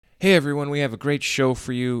Hey everyone, we have a great show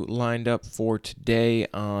for you lined up for today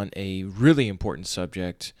on a really important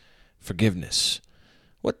subject, forgiveness.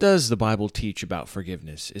 What does the Bible teach about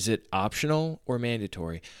forgiveness? Is it optional or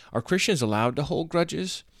mandatory? Are Christians allowed to hold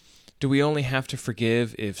grudges? Do we only have to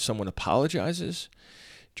forgive if someone apologizes?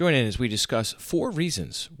 Join in as we discuss 4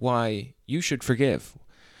 reasons why you should forgive.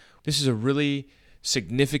 This is a really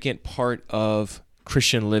significant part of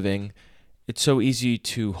Christian living. It's so easy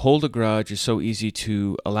to hold a grudge. It's so easy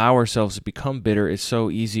to allow ourselves to become bitter. It's so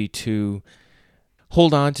easy to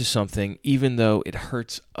hold on to something even though it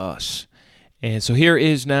hurts us. And so here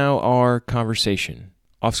is now our conversation.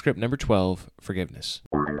 Off script number 12, forgiveness.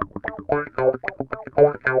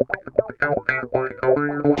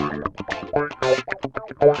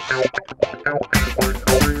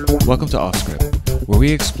 Welcome to Off Script, where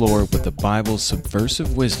we explore what the Bible's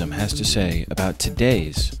subversive wisdom has to say about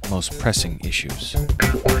today's most pressing issues.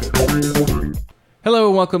 Hello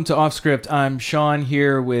and welcome to Off Script. I'm Sean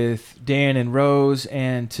here with Dan and Rose,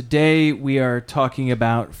 and today we are talking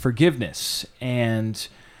about forgiveness and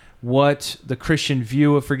what the Christian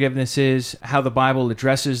view of forgiveness is, how the Bible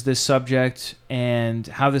addresses this subject, and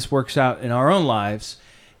how this works out in our own lives.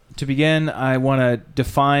 To begin, I want to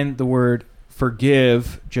define the word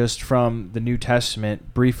forgive just from the New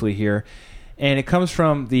Testament briefly here. And it comes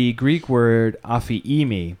from the Greek word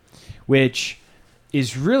aphiemi, which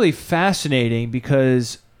is really fascinating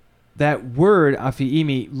because that word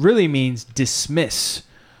aphiemi really means dismiss.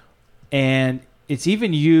 And it's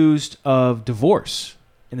even used of divorce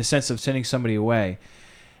in the sense of sending somebody away.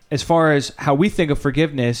 As far as how we think of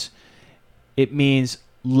forgiveness, it means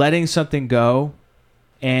letting something go,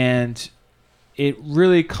 and it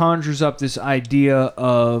really conjures up this idea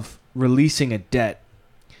of releasing a debt,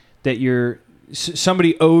 that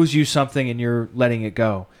somebody owes you something and you're letting it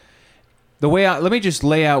go. Let me just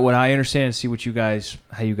lay out what I understand and see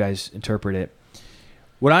how you guys interpret it.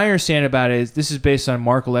 What I understand about it is this is based on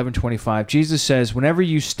Mark 11:25. Jesus says, "Whenever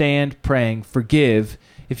you stand praying, forgive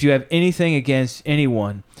if you have anything against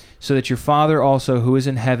anyone, so that your Father also who is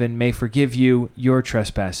in heaven may forgive you your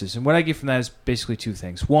trespasses." And what I get from that is basically 2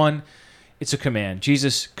 things. One, it's a command.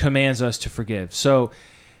 Jesus commands us to forgive. So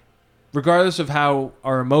regardless of how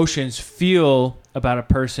our emotions feel about a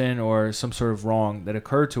person or some sort of wrong that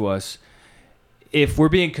occurred to us, if we're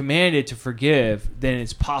being commanded to forgive, then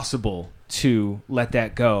it's possible to let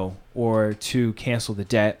that go or to cancel the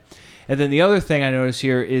debt. And then the other thing I notice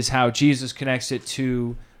here is how Jesus connects it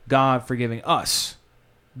to God forgiving us.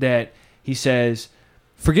 That he says,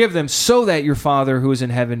 forgive them so that your Father who is in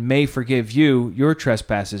heaven may forgive you your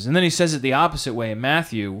trespasses. And then he says it the opposite way in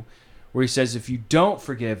Matthew, where he says, if you don't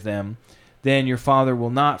forgive them, then your Father will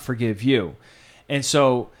not forgive you. And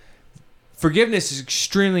so forgiveness is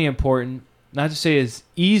extremely important. Not to say it's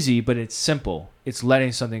easy, but it's simple. It's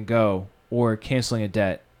letting something go or canceling a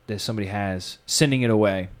debt that somebody has, sending it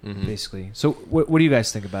away, basically. So what do you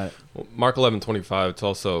guys think about it? Well, Mark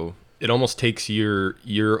 11:25, it almost takes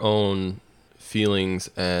your own feelings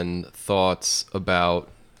and thoughts about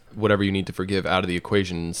whatever you need to forgive out of the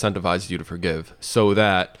equation, incentivizes you to forgive so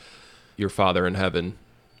that your Father in heaven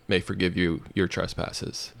may forgive you your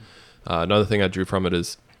trespasses. Another thing I drew from it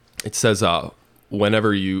is it says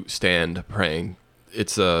whenever you stand praying,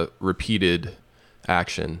 it's a repeated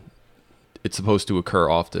action. It's supposed to occur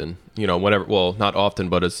often, whenever, well, not often,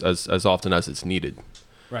 but as often as it's needed.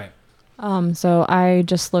 Right. So I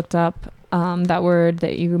just looked up that word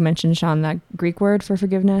that you mentioned, Sean, that Greek word for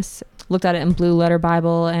forgiveness. Looked at it in Blue Letter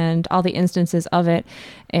Bible and all the instances of it,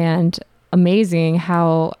 and amazing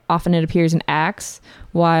how often it appears in Acts,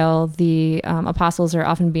 while the apostles are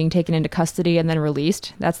often being taken into custody and then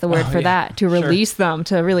released. That's the word for that, to release them,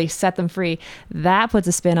 to really set them free. That puts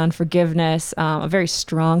a spin on forgiveness, a very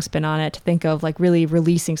strong spin on it, to think of like really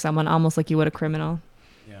releasing someone almost like you would a criminal.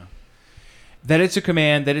 Yeah. That it's a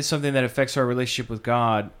command, that it's something that affects our relationship with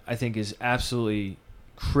God, I think is absolutely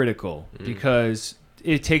critical because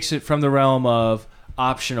it takes it from the realm of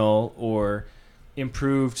optional or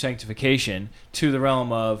improved sanctification to the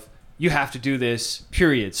realm of you have to do this,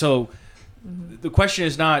 period. So the question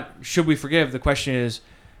is not should we forgive, the question is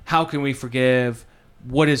how can we forgive?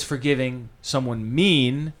 What does forgiving someone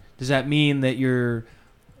mean? Does that mean that you're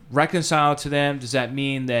reconciled to them? Does that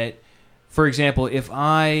mean that, for example, if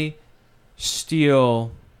I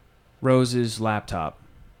steal Rose's laptop,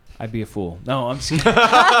 I'd be a fool. No, I'm just kidding.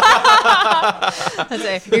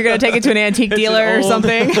 You're going to take it to an antique dealer or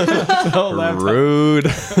something? Rude.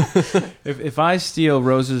 If I steal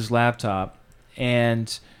Rose's laptop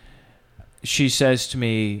and she says to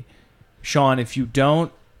me, Sean, if you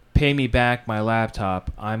don't pay me back my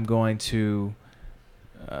laptop, I'm going to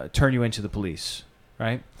turn you into the police,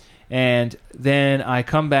 right? And then I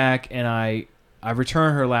come back and I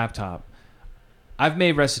return her laptop. I've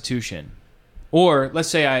made restitution. Or let's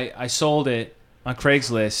say I sold it on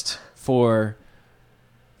Craigslist for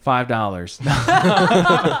 $5.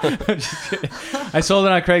 I sold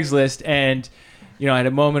it on Craigslist, and I had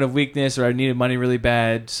a moment of weakness, or I needed money really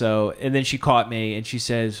bad. So, and then she caught me, and she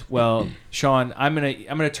says, "Well, Sean, I'm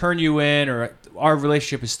gonna turn you in, or our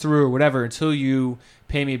relationship is through, or whatever, until you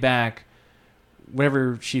pay me back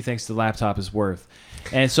whatever she thinks the laptop is worth."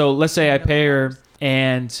 And so, let's say I pay her,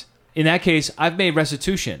 and in that case, I've made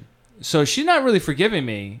restitution. So she's not really forgiving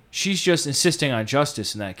me. She's just insisting on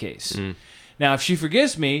justice in that case. Now, if she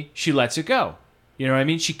forgives me, she lets it go. You know what I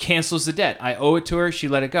mean? She cancels the debt. I owe it to her. She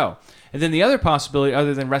let it go. And then the other possibility,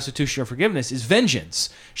 other than restitution or forgiveness, is vengeance.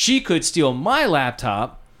 She could steal my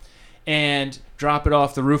laptop and drop it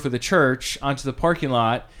off the roof of the church onto the parking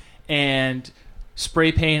lot and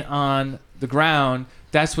spray paint on the ground.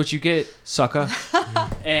 That's what you get, sucker.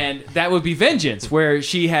 And that would be vengeance, where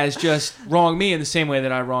she has just wronged me in the same way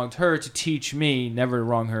that I wronged her, to teach me never to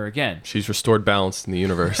wrong her again. She's restored balance in the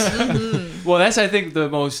universe. Well, that's, I think, the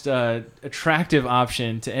most attractive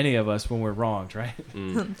option to any of us when we're wronged, right?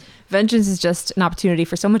 Vengeance is just an opportunity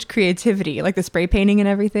for so much creativity, like the spray painting and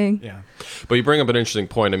everything. Yeah. But you bring up an interesting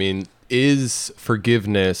point. I mean, is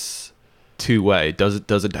forgiveness two-way? Does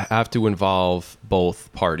it have to involve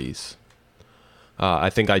both parties?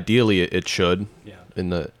 I think ideally it should,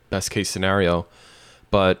 in the best case scenario,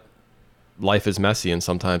 but life is messy, and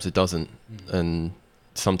sometimes it doesn't, and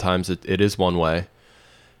sometimes it is one way.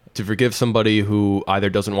 To forgive somebody who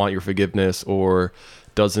either doesn't want your forgiveness, or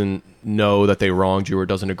doesn't know that they wronged you, or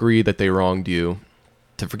doesn't agree that they wronged you,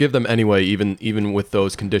 to forgive them anyway, even with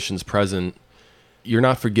those conditions present, you're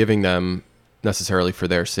not forgiving them necessarily for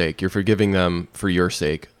their sake. You're forgiving them for your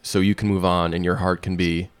sake, so you can move on and your heart can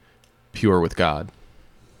be pure with God.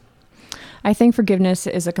 I think forgiveness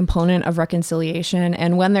is a component of reconciliation.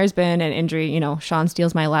 And when there's been an injury, Sean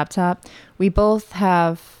steals my laptop, we both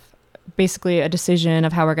have basically a decision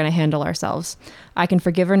of how we're going to handle ourselves. I can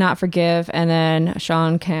forgive or not forgive, and then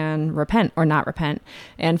Sean can repent or not repent.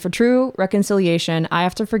 And for true reconciliation, I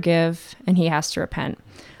have to forgive and he has to repent.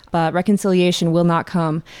 But reconciliation will not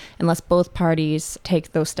come unless both parties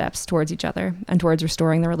take those steps towards each other and towards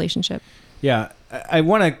restoring the relationship. Yeah, I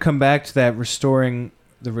want to come back to that restoring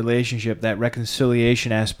the relationship, that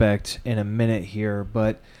reconciliation aspect in a minute here,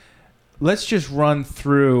 but let's just run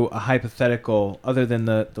through a hypothetical other than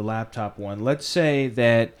the laptop one. Let's say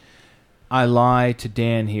that I lie to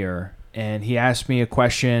Dan here, and he asked me a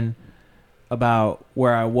question about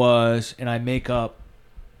where I was, and I make up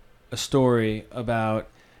a story about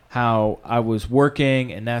how I was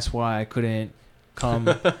working, and that's why I couldn't come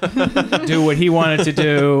do what he wanted to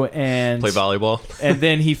do and play volleyball. And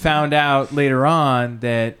then he found out later on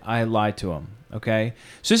that I lied to him. Okay,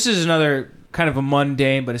 so this is another kind of a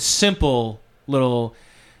mundane but a simple little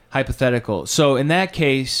hypothetical. So in that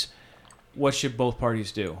case, what should both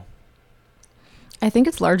parties do? I think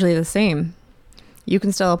it's largely the same. You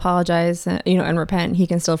can still apologize, and repent. He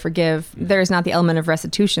can still forgive. There's not the element of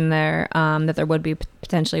restitution there that there would be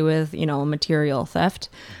potentially with, material theft.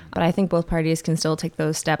 But I think both parties can still take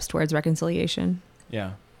those steps towards reconciliation.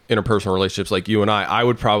 Yeah. Interpersonal relationships like you and I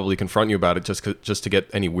would probably confront you about it just to get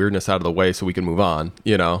any weirdness out of the way so we can move on,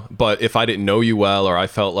 But if I didn't know you well, or I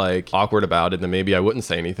felt like awkward about it, then maybe I wouldn't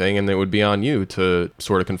say anything, and it would be on you to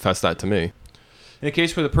sort of confess that to me. In a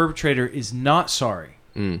case where the perpetrator is not sorry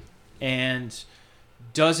and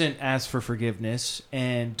doesn't ask for forgiveness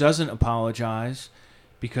and doesn't apologize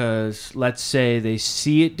because, let's say, they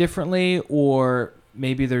see it differently, or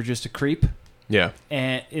maybe they're just a creep. Yeah.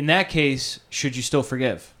 And in that case, should you still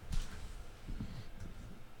forgive?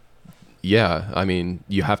 Yeah. I mean,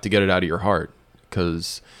 you have to get it out of your heart,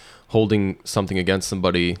 because holding something against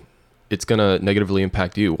somebody, it's going to negatively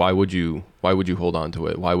impact you. Why would you hold on to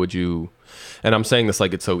it? Why would you? And I'm saying this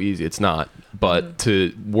like it's so easy. It's not. But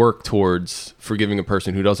to work towards forgiving a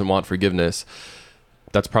person who doesn't want forgiveness,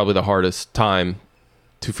 that's probably the hardest time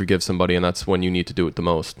to forgive somebody, and that's when you need to do it the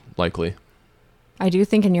most, likely. I do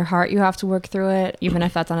think in your heart you have to work through it, even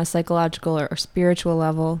if that's on a psychological or spiritual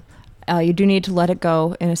level. You do need to let it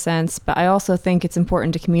go, in a sense. But I also think it's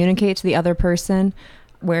important to communicate to the other person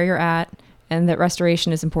where you're at and that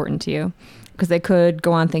restoration is important to you. Because they could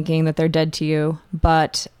go on thinking that they're dead to you.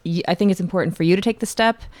 But I think it's important for you to take the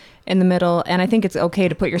step in the middle. And I think it's okay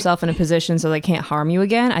to put yourself in a position so they can't harm you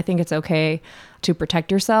again. I think it's okay to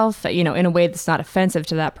protect yourself, in a way that's not offensive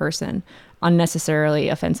to that person, unnecessarily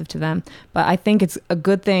offensive to them. But I think it's a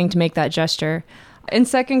good thing to make that gesture. In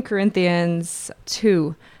 2 Corinthians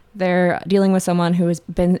 2, They're dealing with someone who has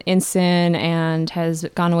been in sin and has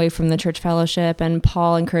gone away from the church fellowship. And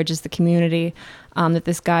Paul encourages the community that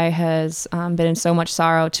this guy has been in so much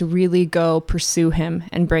sorrow to really go pursue him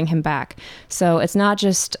and bring him back. So it's not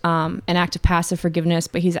just an act of passive forgiveness,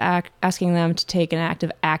 but he's asking them to take an act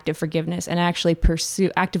of active forgiveness and actually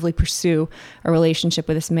actively pursue a relationship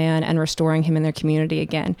with this man and restoring him in their community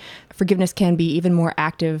again. Forgiveness can be even more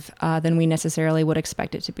active than we necessarily would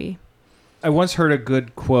expect it to be. I once heard a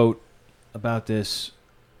good quote about this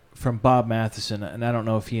from Bob Matheson, and I don't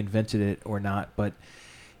know if he invented it or not, but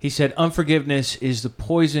he said, unforgiveness is the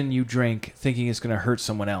poison you drink thinking it's going to hurt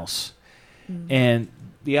someone else. And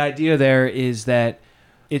the idea there is that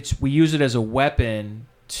we use it as a weapon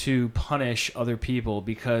to punish other people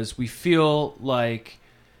because we feel like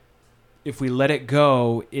if we let it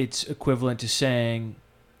go, it's equivalent to saying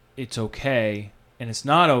it's okay and it's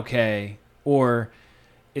not okay, or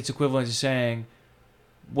it's equivalent to saying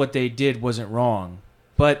what they did wasn't wrong.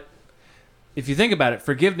 But if you think about it,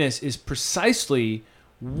 forgiveness is precisely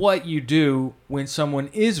what you do when someone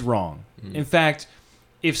is wrong. In fact,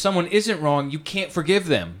 if someone isn't wrong, you can't forgive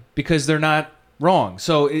them because they're not wrong.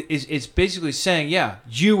 So it's basically saying, yeah,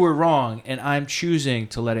 you were wrong and I'm choosing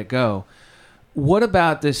to let it go. What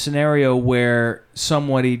about the scenario where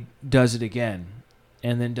somebody does it again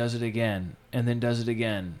and then does it again and then does it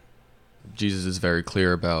again? Jesus is very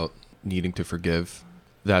clear about needing to forgive.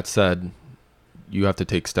 That said, you have to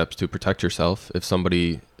take steps to protect yourself. If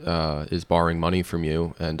somebody is borrowing money from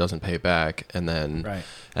you and doesn't pay it back, and then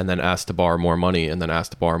asks to borrow more money, and then asks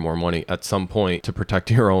to borrow more money, at some point, to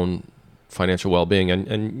protect your own financial well-being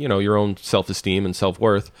and your own self-esteem and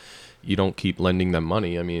self-worth, you don't keep lending them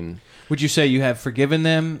money. I mean, would you say you have forgiven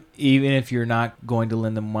them even if you're not going to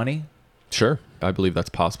lend them money? Sure. I believe that's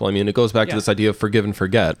possible. I mean, it goes back to this idea of forgive and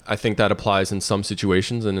forget. I think that applies in some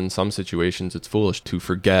situations, and in some situations it's foolish to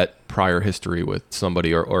forget prior history with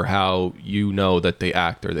somebody or how you know that they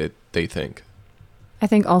act or that they think. I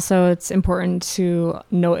think also it's important to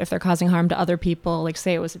note if they're causing harm to other people, like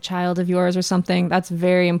say it was a child of yours or something. That's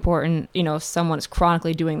very important. If someone is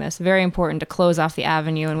chronically doing this, very important to close off the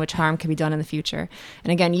avenue in which harm can be done in the future.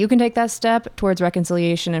 And again, you can take that step towards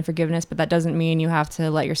reconciliation and forgiveness, but that doesn't mean you have to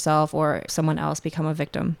let yourself or someone else become a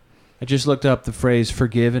victim. I just looked up the phrase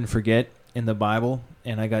forgive and forget in the Bible,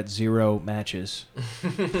 and I got 0 matches.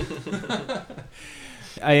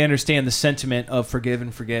 I understand the sentiment of forgive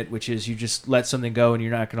and forget, which is you just let something go and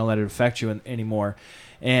you're not going to let it affect you anymore.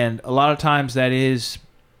 And a lot of times that is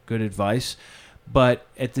good advice, but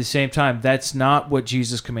at the same time, that's not what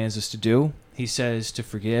Jesus commands us to do. He says to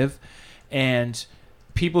forgive. And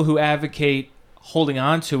people who advocate holding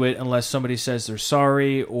on to it unless somebody says they're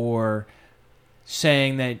sorry or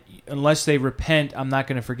saying that unless they repent, I'm not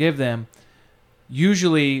going to forgive them,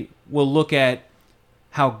 usually will look at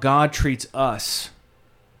how God treats us.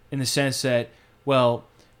 In the sense that, well,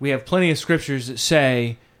 we have plenty of scriptures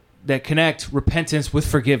that connect repentance with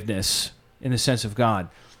forgiveness in the sense of God.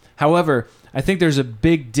 However, I think there's a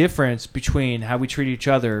big difference between how we treat each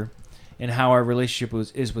other and how our relationship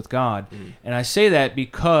is with God. And I say that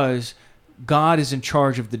because God is in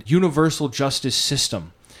charge of the universal justice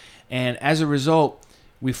system. And as a result,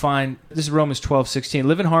 we find, this is Romans 12:16,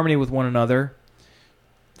 live in harmony with one another.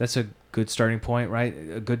 That's a good starting point, right?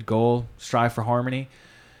 A good goal, strive for harmony.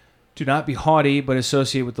 Do not be haughty, but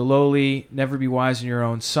associate with the lowly. Never be wise in your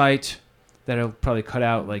own sight. That'll probably cut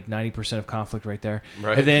out like 90% of conflict right there.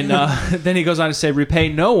 Right. And then he goes on to say, repay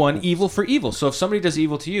no one evil for evil. So if somebody does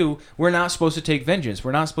evil to you, we're not supposed to take vengeance.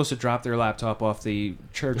 We're not supposed to drop their laptop off the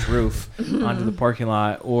church roof onto the parking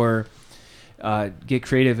lot or get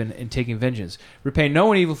creative in taking vengeance. Repay no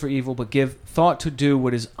one evil for evil, but give thought to do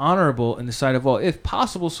what is honorable in the sight of all. If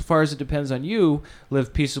possible, so far as it depends on you,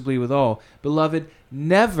 live peaceably with all. Beloved,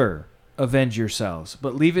 never avenge yourselves,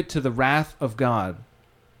 but leave it to the wrath of God.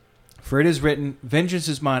 For it is written, vengeance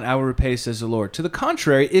is mine, I will repay, says the Lord. To the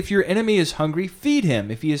contrary, if your enemy is hungry, feed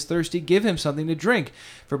him. If he is thirsty, give him something to drink.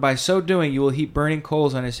 For by so doing, you will heap burning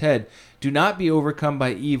coals on his head. Do not be overcome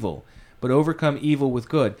by evil, but overcome evil with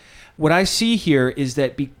good. What I see here is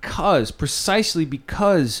that precisely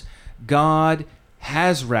because God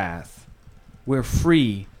has wrath, we're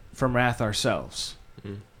free from wrath ourselves.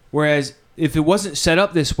 Whereas if it wasn't set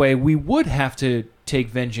up this way, we would have to take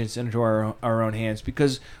vengeance into our own hands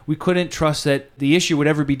because we couldn't trust that the issue would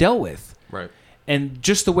ever be dealt with. Right. And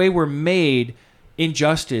just the way we're made,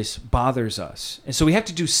 injustice bothers us. And so we have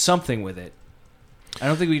to do something with it. I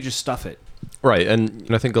don't think we can just stuff it. Right. And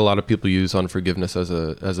I think a lot of people use unforgiveness as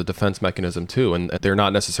a defense mechanism too. And they're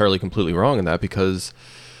not necessarily completely wrong in that, because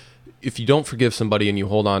if you don't forgive somebody and you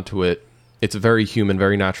hold on to it, It's a very human,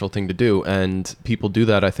 very natural thing to do. And people do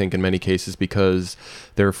that, I think, in many cases because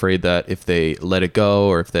they're afraid that if they let it go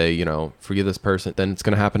or if they, forgive this person, then it's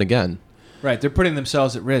going to happen again. Right. They're putting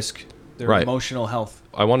themselves at risk, their Right. emotional health.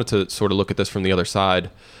 I wanted to sort of look at this from the other side.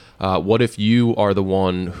 What if you are the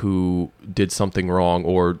one who did something wrong,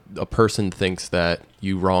 or a person thinks that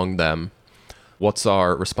you wronged them? What's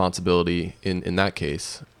our responsibility in that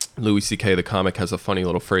case? Louis C.K., the comic, has a funny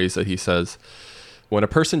little phrase that he says, when a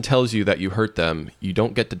person tells you that you hurt them, you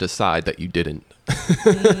don't get to decide that you didn't.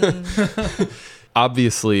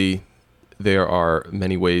 Obviously, there are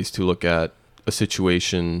many ways to look at a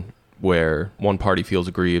situation where one party feels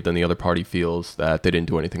aggrieved and the other party feels that they didn't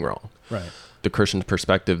do anything wrong. Right. The Christian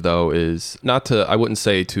perspective, though, is not to, I wouldn't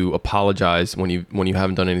say to apologize when you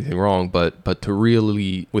haven't done anything wrong, but to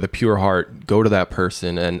really, with a pure heart, go to that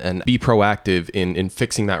person and be proactive in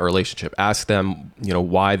fixing that relationship. Ask them,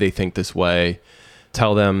 why they think this way.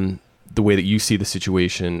 Tell them the way that you see the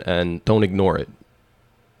situation, and don't ignore it.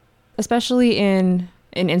 Especially in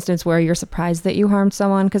an instance where you're surprised that you harmed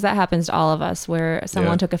someone, because that happens to all of us, where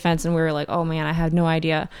someone took offense and we were like, oh man, I had no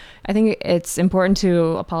idea. I think it's important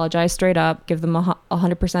to apologize straight up, give them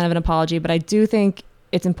 100% of an apology, but I do think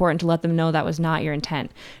it's important to let them know that was not your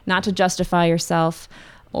intent. Not to justify yourself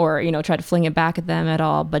or, try to fling it back at them at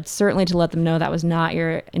all, but certainly to let them know that was not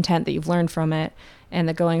your intent, that you've learned from it, and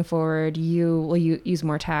that going forward, you will use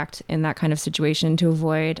more tact in that kind of situation to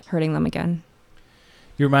avoid hurting them again.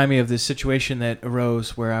 You remind me of this situation that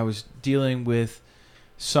arose where I was dealing with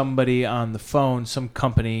somebody on the phone, some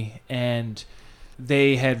company, and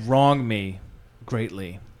they had wronged me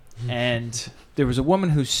greatly. And there was a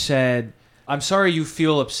woman who said, I'm sorry you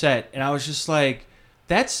feel upset. And I was just like,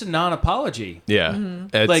 that's a non-apology. Yeah.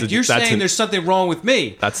 You're saying there's something wrong with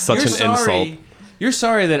me. That's such an insult. You're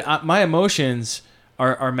sorry that my emotions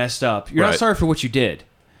are messed up. You're not sorry for what you did.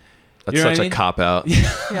 That's such a cop-out.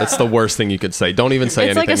 That's the worst thing you could say. Don't even say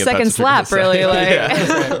anything. It's like a second slap, really.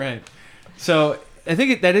 Right. So I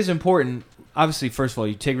think that is important. Obviously, first of all,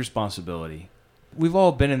 you take responsibility. We've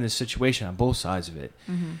all been in this situation on both sides of it.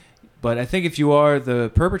 Mm-hmm. But I think if you are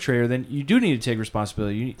the perpetrator, then you do need to take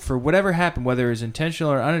responsibility. For whatever happened, whether it's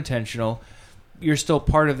intentional or unintentional, you're still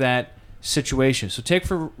part of that situation. So take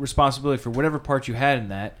responsibility for whatever part you had in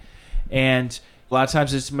that. And a lot of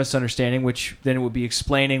times it's a misunderstanding, which then it would be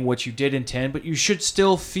explaining what you did intend, but you should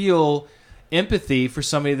still feel empathy for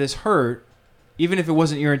somebody that's hurt, even if it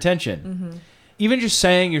wasn't your intention. Mm-hmm. Even just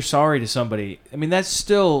saying you're sorry to somebody, I mean, that's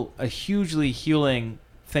still a hugely healing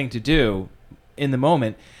thing to do in the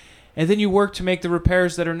moment. And then you work to make the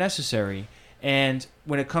repairs that are necessary. And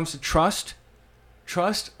when it comes to trust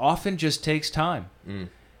often just takes time. Mm.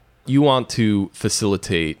 You want to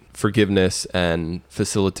facilitate forgiveness and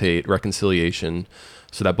facilitate reconciliation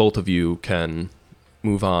so that both of you can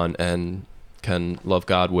move on and can love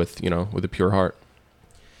God with a pure heart.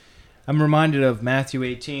 I'm reminded of Matthew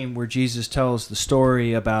 18, where Jesus tells the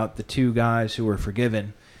story about the two guys who were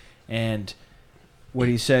forgiven and what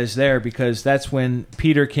he says there, because that's when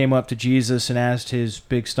Peter came up to Jesus and asked his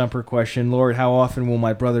big stumper question, Lord, how often will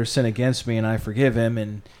my brother sin against me and I forgive him?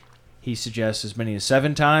 And he suggests as many as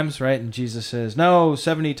 7 times, right? And Jesus says, no,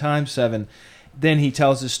 70 times 7. Then he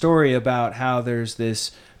tells a story about how there's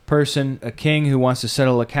this person, a king, who wants to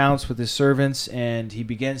settle accounts with his servants, and he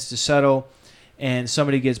begins to settle, and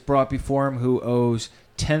somebody gets brought before him who owes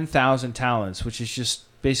 10,000 talents, which is just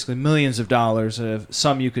basically millions of dollars, of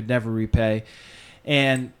some you could never repay.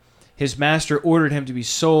 And his master ordered him to be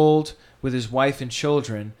sold with his wife and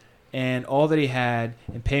children and all that he had,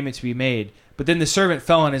 and payment to be made. But then the servant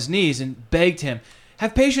fell on his knees and begged him,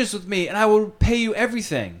 have patience with me, and I will pay you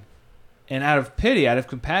everything. And out of pity, out of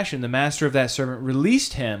compassion, the master of that servant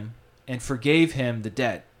released him and forgave him the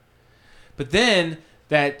debt. But then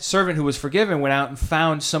that servant who was forgiven went out and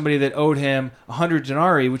found somebody that owed him 100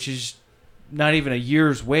 denarii, which is not even a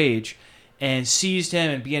year's wage, and seized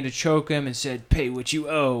him and began to choke him and said, pay what you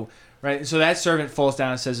owe. Right? And so that servant falls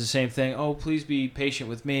down and says the same thing. Oh, please be patient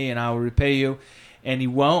with me and I will repay you. And he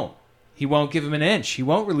won't. He won't give him an inch. He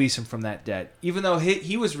won't release him from that debt, even though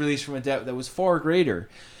he was released from a debt that was far greater.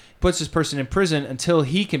 He puts this person in prison until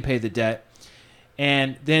he can pay the debt.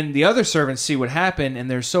 And then the other servants see what happened, and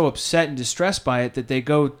they're so upset and distressed by it that they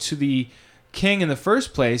go to the king in the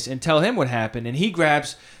first place and tell him what happened. And he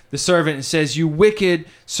grabs the servant and says, you wicked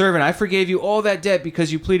servant, I forgave you all that debt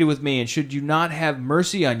because you pleaded with me. And should you not have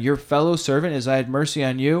mercy on your fellow servant as I had mercy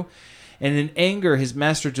on you? And in anger, his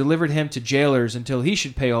master delivered him to jailers until he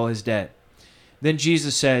should pay all his debt. Then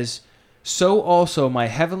Jesus says, so also my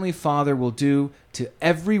heavenly Father will do to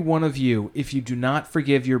every one of you if you do not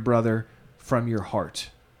forgive your brother from your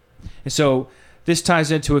heart. And so this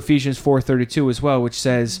ties into Ephesians 4:32 as well, which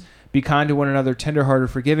says, be kind to one another, tenderhearted,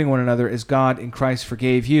 forgiving one another as God in Christ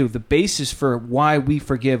forgave you. The basis for why we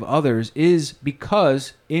forgive others is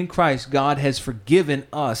because in Christ God has forgiven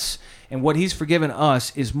us, and what he's forgiven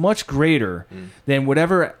us is much greater than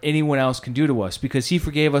whatever anyone else can do to us, because he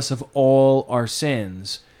forgave us of all our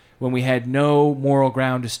sins when we had no moral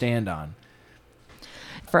ground to stand on.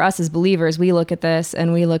 For us as believers, we look at this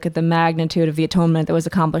and we look at the magnitude of the atonement that was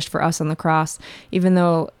accomplished for us on the cross. Even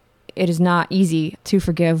though it is not easy to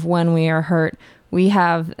forgive when we are hurt, we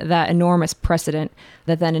have that enormous precedent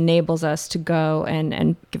that then enables us to go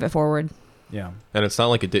and give it forward. Yeah. And it's not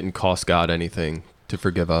like it didn't cost God anything to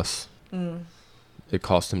forgive us. It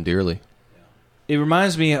cost him dearly. It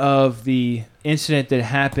reminds me of the incident that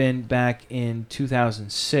happened back in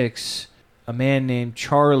 2006. A man named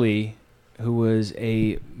Charlie, who was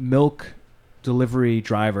a milk delivery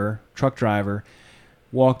driver, truck driver,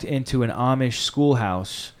 walked into an Amish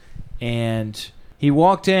schoolhouse, and he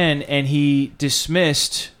walked in and he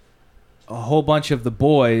dismissed a whole bunch of the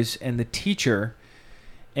boys and the teacher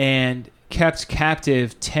and kept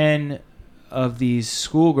captive 10 of these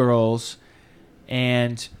schoolgirls.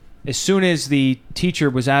 And as soon as the teacher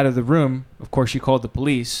was out of the room, of course, she called the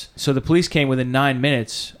police. So the police came within 9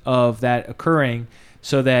 minutes of that occurring,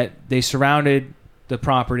 so that they surrounded the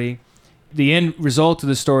property. The end result of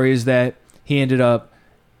the story is that he ended up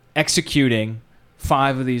executing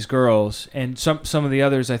 5 of these girls, and some of the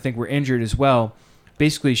others I think were injured as well,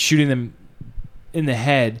 basically shooting them in the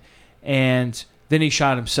head, and then he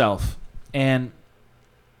shot himself. And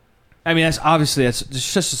I mean, that's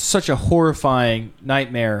just such a horrifying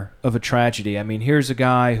nightmare of a tragedy. I mean, here's a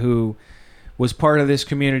guy who was part of this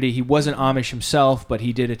community. He wasn't Amish himself, but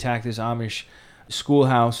he did attack this Amish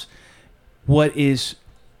schoolhouse. What is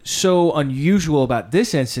so unusual about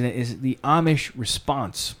this incident is the Amish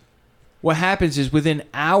response. What happens is within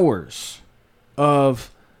hours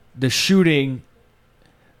of the shooting,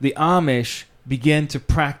 the Amish began to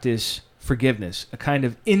practice forgiveness, a kind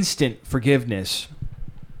of instant forgiveness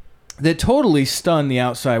that totally stunned the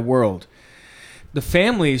outside world. The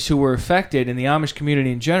families who were affected in the Amish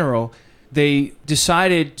community in general, they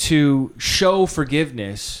decided to show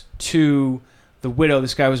forgiveness to the widow,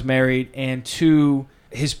 this guy was married, and to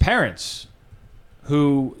his parents,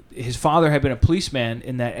 who his father had been a policeman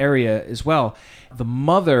in that area as well. The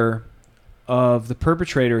mother of the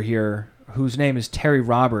perpetrator here, whose name is Terry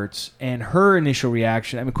Roberts, and her initial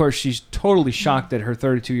reaction, I mean, of course, she's totally shocked that her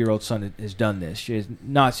 32-year-old son has done this. She has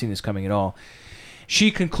not seen this coming at all. She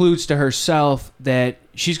concludes to herself that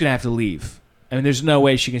she's going to have to leave. I mean, there's no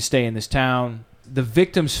way she can stay in this town. The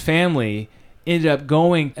victim's family ended up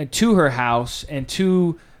going to her house and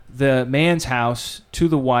to the man's house, to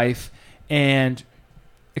the wife, and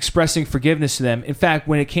expressing forgiveness to them. In fact,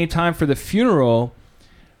 when it came time for the funeral,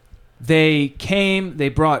 they came, they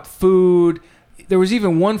brought food. There was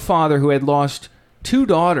even one father who had lost 2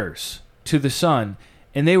 daughters to the son,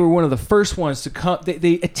 and they were one of the first ones to come.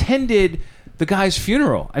 They attended the guy's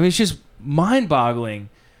funeral. I mean, it's just mind-boggling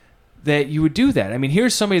that you would do that. I mean,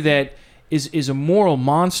 here's somebody that is a moral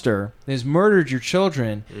monster, that has murdered your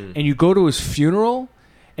children, and you go to his funeral,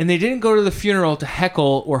 and they didn't go to the funeral to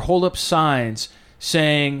heckle or hold up signs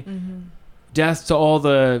saying death to all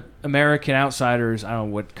the American outsiders. I don't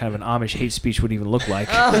know what kind of an Amish hate speech would even look like.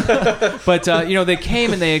 But, they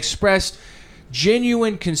came and they expressed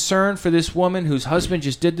genuine concern for this woman whose husband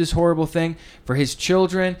just did this horrible thing, for his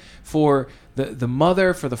children, for the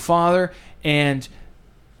mother, for the father. And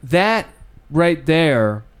that right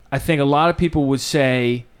there, I think a lot of people would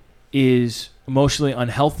say is emotionally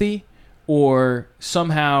unhealthy or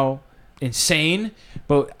somehow insane.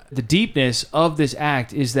 But the deepness of this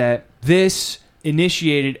act is that this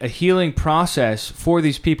initiated a healing process for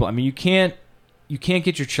these people. I mean, you can't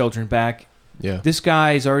get your children back. Yeah. This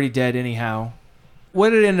guy is already dead anyhow.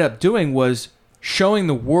 What it ended up doing was showing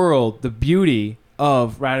the world the beauty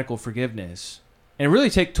of radical forgiveness. And it really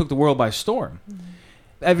took the world by storm.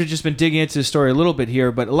 I've just been digging into the story a little bit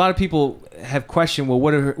here, but a lot of people have questioned, well,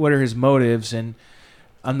 what are his motives? And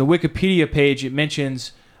on the Wikipedia page, it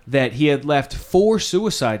mentions that he had left 4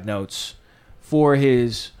 suicide notes for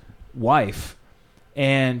his wife,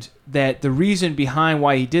 and that the reason behind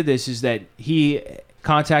why he did this is that he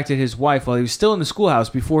contacted his wife while he was still in the schoolhouse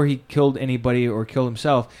before he killed anybody or killed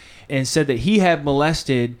himself, and said that he had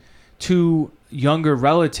molested 2 younger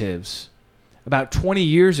relatives about 20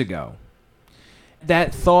 years ago.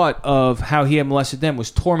 That thought of how he had molested them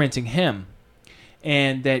was tormenting him,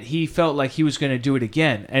 and that he felt like he was going to do it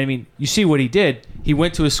again. And I mean, you see what he did. He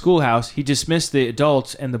went to his schoolhouse, he dismissed the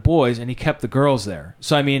adults and the boys, and he kept the girls there.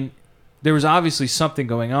 So, I mean, there was obviously something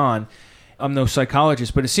going on. I'm no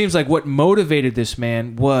psychologist, but it seems like what motivated this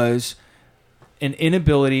man was an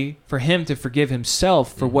inability for him to forgive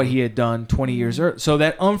himself for what he had done 20 years earlier. So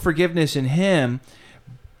that unforgiveness in him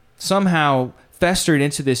somehow festered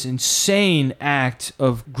into this insane act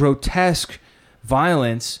of grotesque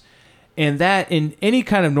violence, and that in any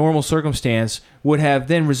kind of normal circumstance would have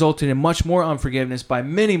then resulted in much more unforgiveness by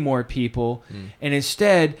many more people. And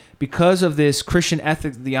instead, because of this Christian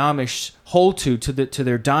ethic the Amish hold to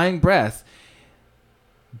their dying breath,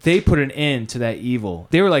 they put an end to that evil.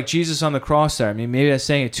 They were like Jesus on the cross there. I mean, maybe that's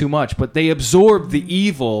saying it too much, but they absorbed the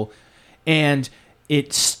evil and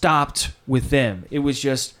it stopped with them. It was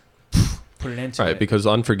just put an end to it. Right, because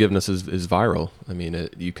unforgiveness is viral. I mean,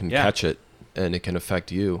 you can catch it and it can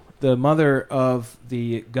affect you. The mother of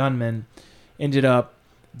the gunman ended up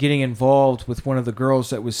getting involved with one of the girls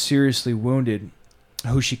that was seriously wounded,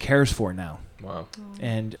 who she cares for now. Wow.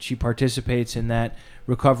 And she participates in that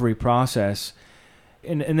recovery process.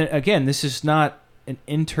 And then, again, this is not an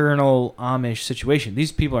internal Amish situation.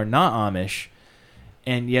 These people are not Amish,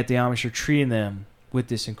 and yet the Amish are treating them with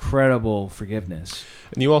this incredible forgiveness.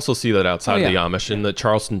 And you also see that outside the Amish. In the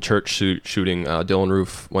Charleston church shooting, Dylan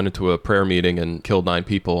Roof went into a prayer meeting and killed 9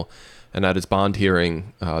 people. And at his bond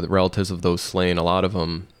hearing, the relatives of those slain, a lot of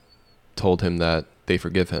them told him that they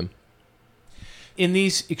forgive him. In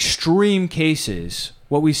these extreme cases,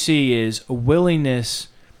 what we see is a willingness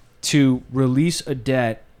to release a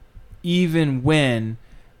debt even when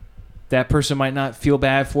that person might not feel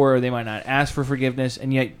bad for it, or they might not ask for forgiveness,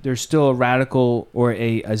 and yet there's still a radical or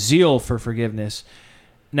a zeal for forgiveness.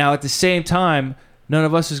 Now, at the same time, none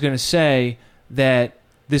of us is going to say that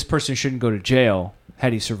this person shouldn't go to jail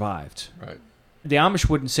had he survived. Right. The Amish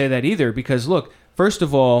wouldn't say that either because, look, first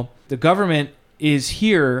of all, the government is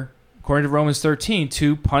here, according to Romans 13,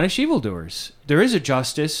 to punish evildoers. There is a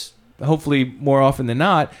justice, hopefully more often than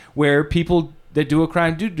not, where people that do a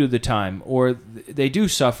crime do the time, or they do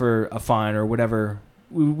suffer a fine or whatever.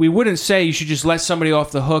 We wouldn't say you should just let somebody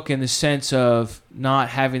off the hook in the sense of not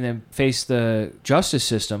having them face the justice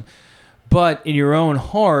system, but in your own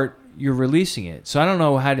heart, you're releasing it. So I don't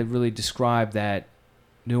know how to really describe that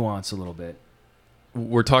nuance a little bit.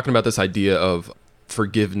 We're talking about this idea of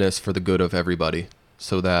forgiveness for the good of everybody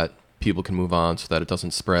so that people can move on, so that it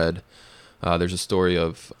doesn't spread. There's a story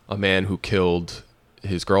of a man who killed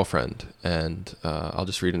his girlfriend, and I'll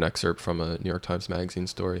just read an excerpt from a New York Times Magazine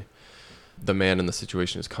story. The man in the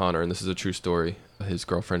situation is Connor, and this is a true story. His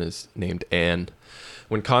girlfriend is named Anne.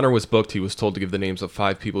 When Connor was booked, he was told to give the names of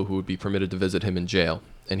 5 people who would be permitted to visit him in jail,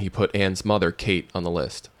 and he put Anne's mother, Kate, on the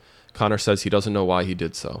list. Connor says he doesn't know why he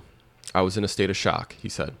did so. I was in a state of shock, he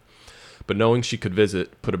said. But knowing she could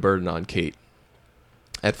visit put a burden on Kate.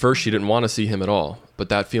 At first, she didn't want to see him at all, but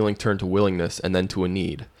that feeling turned to willingness and then to a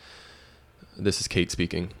need. This is Kate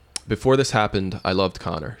speaking. Before this happened, I loved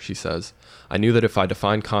Connor, she says. I knew that if I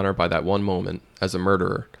defined Connor by that one moment as a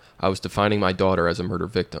murderer, I was defining my daughter as a murder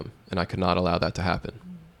victim, and I could not allow that to happen.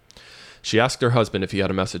 She asked her husband if he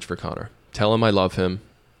had a message for Connor. Tell him I love him,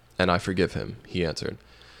 and I forgive him, he answered.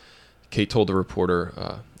 Kate told the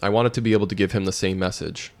reporter, I wanted to be able to give him the same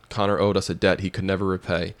message. Connor owed us a debt he could never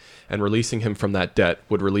repay, and releasing him from that debt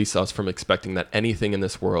would release us from expecting that anything in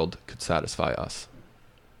this world could satisfy us.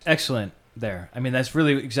 Excellent there. I mean, that's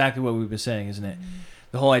really exactly what we've been saying, isn't it?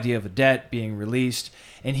 The whole idea of a debt being released.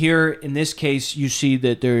 And here, in this case, you see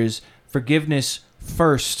that there is forgiveness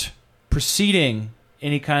first, preceding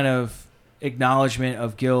any kind of acknowledgement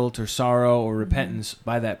of guilt or sorrow or repentance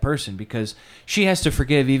by that person, because she has to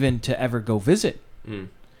forgive even to ever go visit.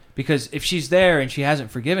 Because if she's there and she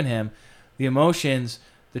hasn't forgiven him, the emotions,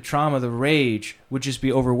 the trauma, the rage would just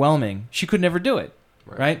be overwhelming. She could never do it,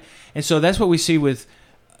 right? And so that's what we see with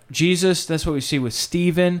Jesus. That's what we see with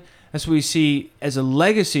Stephen. That's what we see as a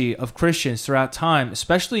legacy of Christians throughout time,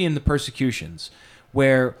 especially in the persecutions,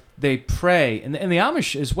 where they pray. And the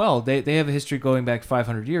Amish as well, they have a history going back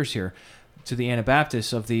 500 years here to the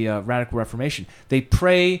Anabaptists of the Radical Reformation. They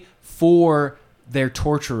pray for their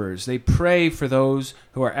torturers. They pray for those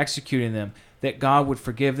who are executing them, that God would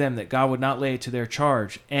forgive them, that God would not lay it to their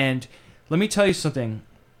charge. And let me tell you something,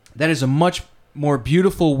 that is a much more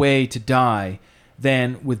beautiful way to die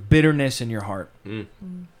than with bitterness in your heart.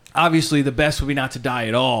 Obviously, the best would be not to die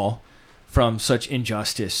at all from such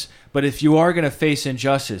injustice. But if you are going to face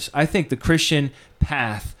injustice, I think the Christian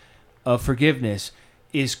path of forgiveness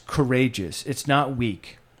is courageous. It's not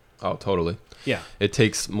weak. Oh, totally. Yeah. It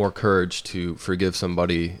takes more courage to forgive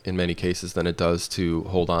somebody in many cases than it does to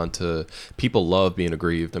hold on to. People love being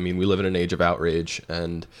aggrieved. I mean, we live in an age of outrage,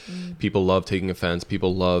 and people love taking offense.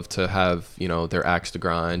 People love to have, their axe to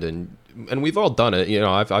grind, and and we've all done it,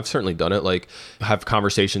 I've certainly done it, like have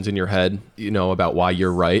conversations in your head, about why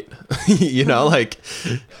you're right,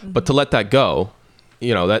 but to let that go,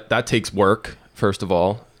 that takes work. First of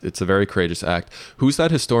all, it's a very courageous act. Who's that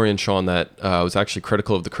historian, Sean, that was actually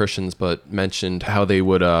critical of the Christians, but mentioned how they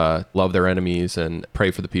would love their enemies and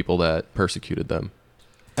pray for the people that persecuted them?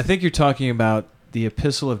 I think you're talking about the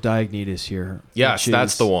Epistle of Diognetus here. Yes,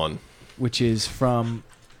 that's the one. Which is from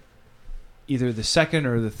either the 2nd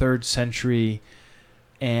or the 3rd century,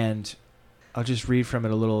 and I'll just read from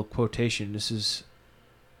it a little quotation. This is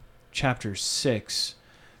chapter 6.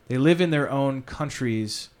 They live in their own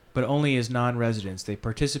countries, but only as non-residents. They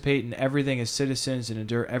participate in everything as citizens and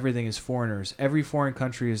endure everything as foreigners. Every foreign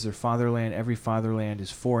country is their fatherland. Every fatherland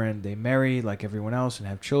is foreign. They marry like everyone else and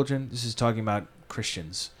have children. This is talking about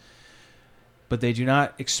Christians. But they do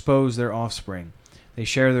not expose their offspring. They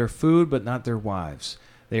share their food, but not their wives.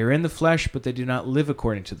 They are in the flesh, but they do not live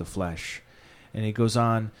according to the flesh. And he goes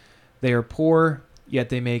on, they are poor, yet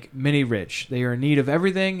they make many rich. They are in need of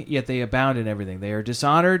everything, yet they abound in everything. They are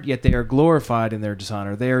dishonored, yet they are glorified in their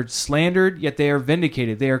dishonor. They are slandered, yet they are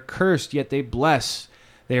vindicated. They are cursed, yet they bless.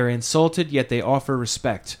 They are insulted, yet they offer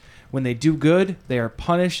respect. When they do good, they are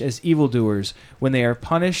punished as evildoers. When they are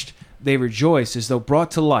punished, they rejoice as though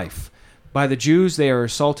brought to life. By the Jews, they are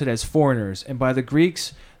assaulted as foreigners, and by the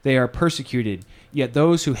Greeks, they are persecuted. Yet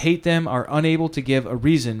those who hate them are unable to give a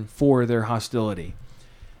reason for their hostility.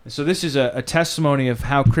 And so this is a testimony of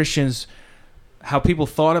how people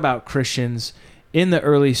thought about Christians in the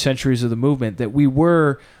early centuries of the movement, that we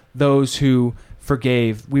were those who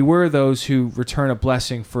forgave. We were those who return a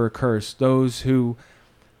blessing for a curse, those who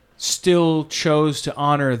still chose to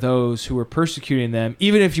honor those who were persecuting them,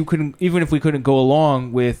 even if we couldn't go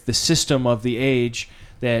along with the system of the age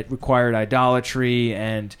that required idolatry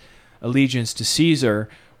and allegiance to Caesar.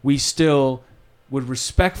 We still would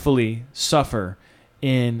respectfully suffer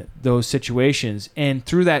in those situations. And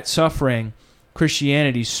through that suffering,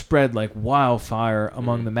 Christianity spread like wildfire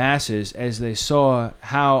among the masses as they saw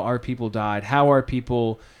how our people died, how our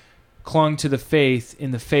people clung to the faith in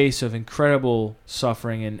the face of incredible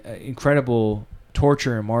suffering and incredible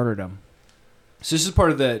torture and martyrdom. So this is part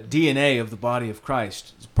of the DNA of the body of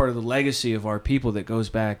Christ. It's part of the legacy of our people that goes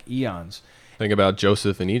back eons. Think about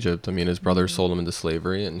Joseph in Egypt. I mean, his brothers sold him into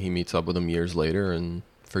slavery, and he meets up with them years later and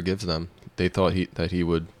forgives them. They thought that he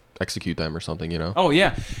would execute them or something, Oh,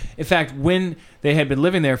 yeah. In fact, when they had been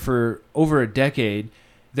living there for over a decade,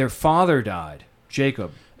 their father died,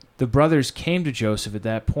 Jacob. The brothers came to Joseph at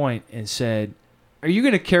that point and said, are you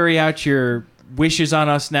going to carry out your wishes on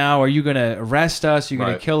us now? Are you going to arrest us? Are you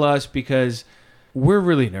going to kill us? Because we're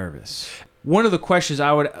really nervous. One of the questions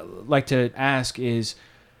I would like to ask is,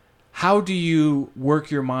 how do you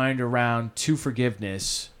work your mind around to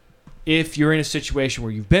forgiveness if you're in a situation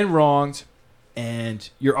where you've been wronged and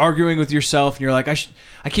you're arguing with yourself and you're like, I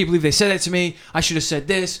can't believe they said that to me. I should have said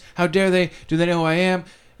this. How dare they? Do they know who I am?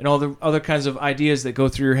 And all the other kinds of ideas that go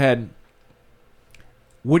through your head.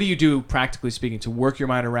 What do you do, practically speaking, to work your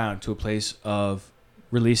mind around to a place of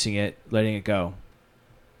releasing it, letting it go?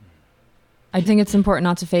 I think it's important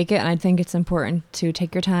not to fake it, and I think it's important to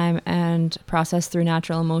take your time and process through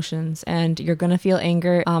natural emotions. And you're going to feel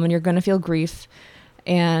anger, and you're going to feel grief.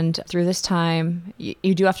 And through this time,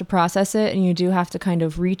 you do have to process it, and you do have to kind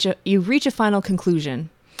of reach a final conclusion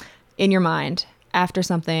in your mind after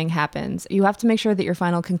something happens. You have to make sure that your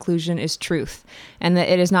final conclusion is truth, and that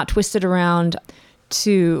it is not twisted around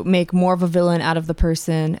to make more of a villain out of the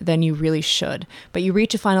person than you really should. But you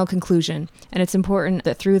reach a final conclusion, and it's important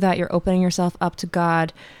that through that you're opening yourself up to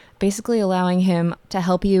God, basically allowing Him to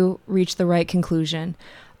help you reach the right conclusion.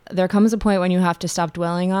 There comes a point when you have to stop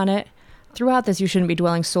dwelling on it. Throughout this, you shouldn't be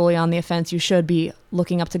dwelling solely on the offense. You should be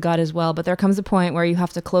looking up to God as well. But there comes a point where you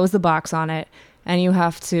have to close the box on it, and you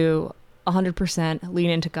have to 100% lean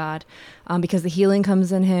into God, because the healing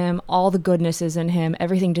comes in Him, all the goodness is in Him,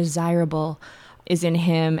 everything desirable is in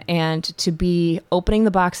Him, and to be opening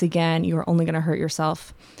the box again, you are only going to hurt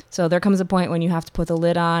yourself. So there comes a point when you have to put the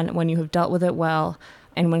lid on, when you have dealt with it well,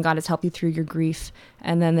 and when God has helped you through your grief,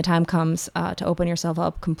 and then the time comes to open yourself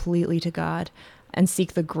up completely to God and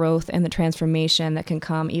seek the growth and the transformation that can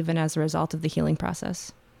come even as a result of the healing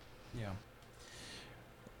process. Yeah.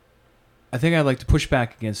 I think I'd like to push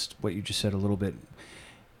back against what you just said a little bit.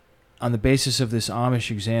 On the basis of this Amish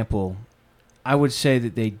example, I would say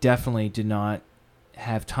that they definitely did not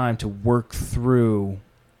have time to work through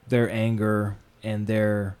their anger and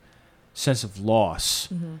their sense of loss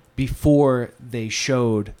before they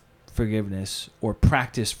showed forgiveness or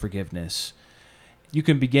practiced forgiveness. You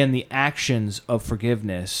can begin the actions of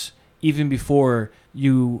forgiveness even before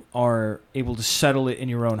you are able to settle it in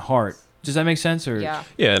your own heart. Does that make sense? Or Yeah.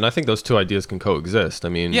 Yeah, and I think those two ideas can coexist. I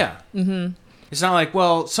mean, yeah. Mm-hmm. It's not like,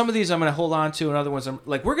 well, some of these I'm going to hold on to, and other ones I'm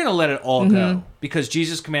like, we're going to let it all go because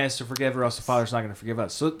Jesus commands to forgive, or else the Father's not going to forgive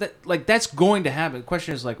us. So that's going to happen. The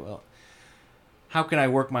question is like, well, how can I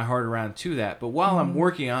work my heart around to that? But while I'm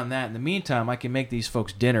working on that, in the meantime, I can make these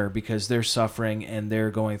folks dinner because they're suffering and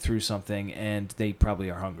they're going through something, and they probably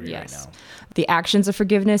are hungry right now. The actions of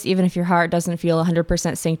forgiveness, even if your heart doesn't feel 100%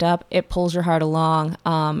 synced up, it pulls your heart along,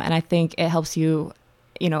 and I think it helps you,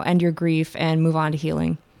 end your grief and move on to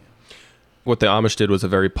healing. What the Amish did was a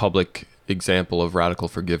very public example of radical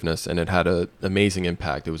forgiveness, and it had an amazing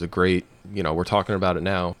impact. It was a great, we're talking about it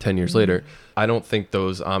now, 10 years later. I don't think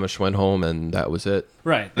those Amish went home and that was it.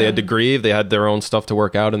 Right. They had to grieve. They had their own stuff to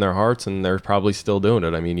work out in their hearts, and they're probably still doing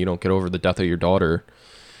it. I mean, you don't get over the death of your daughter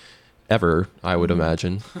ever, I would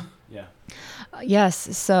imagine. Yeah.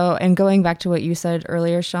 Yes. So, and going back to what you said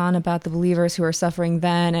earlier, Sean, about the believers who are suffering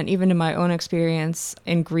then, and even in my own experience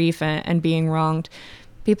in grief and being wronged,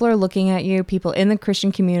 people are looking at you, people in the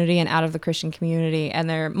Christian community and out of the Christian community, and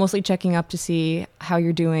they're mostly checking up to see how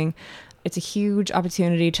you're doing. It's a huge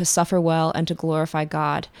opportunity to suffer well and to glorify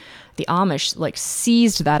God. The Amish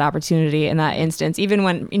seized that opportunity in that instance, even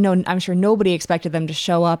when, I'm sure nobody expected them to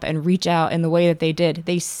show up and reach out in the way that they did.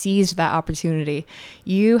 They seized that opportunity.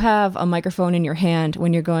 You have a microphone in your hand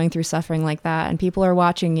when you're going through suffering like that, and people are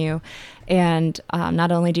watching you. And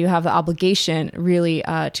not only do you have the obligation really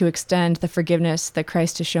to extend the forgiveness that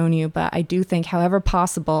Christ has shown you, but I do think, however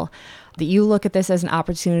possible, that you look at this as an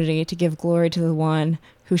opportunity to give glory to the one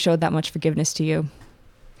who showed that much forgiveness to you.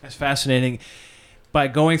 That's fascinating. By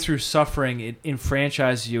going through suffering, it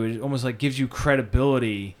enfranchises you. It almost gives you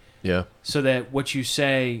credibility. Yeah. So that what you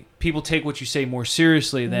say, people take what you say more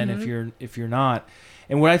seriously than if you're not.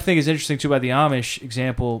 And what I think is interesting too about the Amish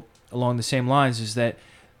example along the same lines is that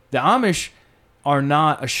the Amish are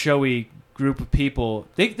not a showy group of people.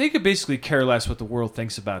 They could basically care less what the world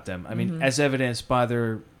thinks about them. I mean, as evidenced by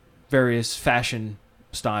their various fashion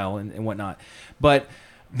style and whatnot. But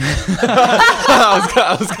I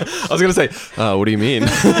was going to say, what do you mean?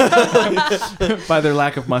 By their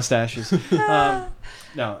lack of mustaches.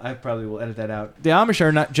 No, I probably will edit that out. The Amish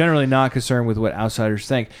are generally not concerned with what outsiders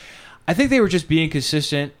think. I think they were just being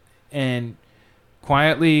consistent and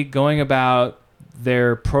quietly going about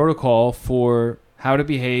their protocol for how to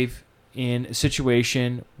behave in a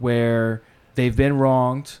situation where they've been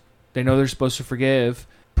wronged. They know they're supposed to forgive.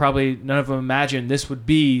 Probably none of them imagine this would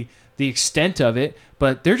be the extent of it,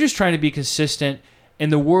 but they're just trying to be consistent,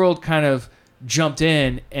 and the world kind of jumped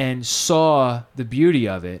in and saw the beauty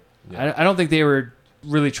of it. Yeah. I don't think they were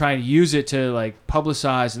really trying to use it to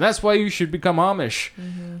publicize, and that's why you should become Amish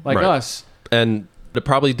like us. And it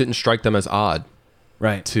probably didn't strike them as odd.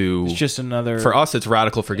 Right. It's just another... For us, it's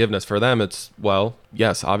radical forgiveness. For them, it's, well,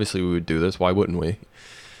 yes, obviously we would do this. Why wouldn't we?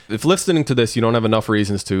 If listening to this, you don't have enough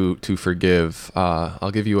reasons to forgive, I'll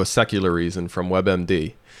give you a secular reason from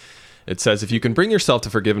WebMD. It says, if you can bring yourself to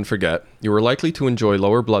forgive and forget, you are likely to enjoy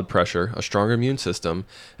lower blood pressure, a stronger immune system,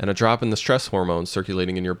 and a drop in the stress hormones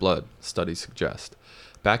circulating in your blood, studies suggest.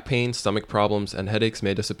 Back pain, stomach problems, and headaches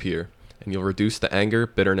may disappear, and you'll reduce the anger,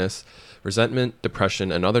 bitterness, resentment,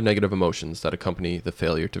 depression, and other negative emotions that accompany the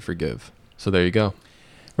failure to forgive. So there you go.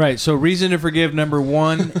 Right. So reason to forgive number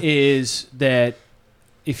one is that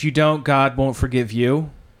if you don't, God won't forgive you.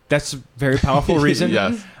 That's a very powerful reason.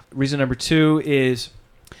 Yes. Reason number two is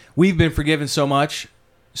we've been forgiven so much,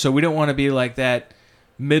 so we don't want to be like that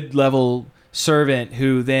mid-level servant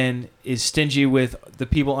who then is stingy with the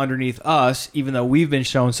people underneath us, even though we've been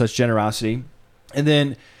shown such generosity. And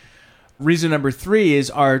then reason number three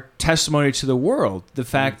is our testimony to the world. The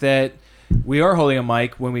fact that we are holding a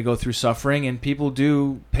mic when we go through suffering, and people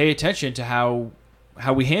do pay attention to how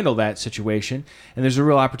we handle that situation. And there's a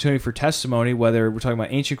real opportunity for testimony, whether we're talking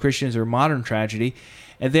about ancient Christians or modern tragedy.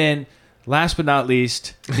 And then last but not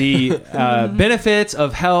least, the benefits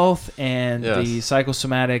of health and the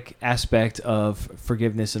psychosomatic aspect of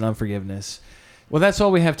forgiveness and unforgiveness. Well, that's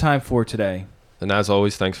all we have time for today. And as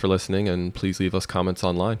always, thanks for listening, and please leave us comments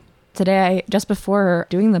online. Today, just before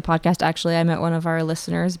doing the podcast, actually, I met one of our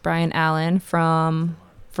listeners, Brian Allen from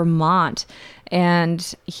Vermont,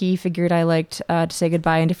 and he figured I liked to say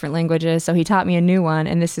goodbye in different languages, so he taught me a new one,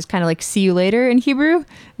 and this is kind of like see you later in Hebrew.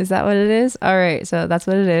 Is that what it is? All right, so that's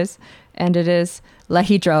what it is, and it is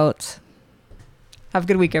lehitraot. Have a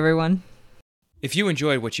good week, everyone. If you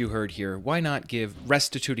enjoyed what you heard here, why not give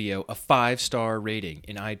Restitutio a 5-star rating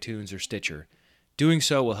in iTunes or Stitcher? Doing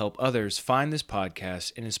so will help others find this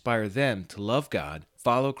podcast and inspire them to love God,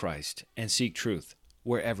 follow Christ, and seek truth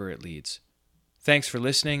wherever it leads. Thanks for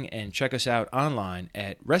listening, and check us out online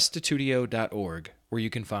at restitutio.org, where you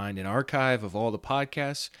can find an archive of all the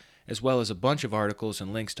podcasts, as well as a bunch of articles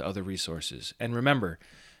and links to other resources. And remember,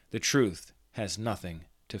 the truth has nothing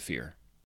to fear.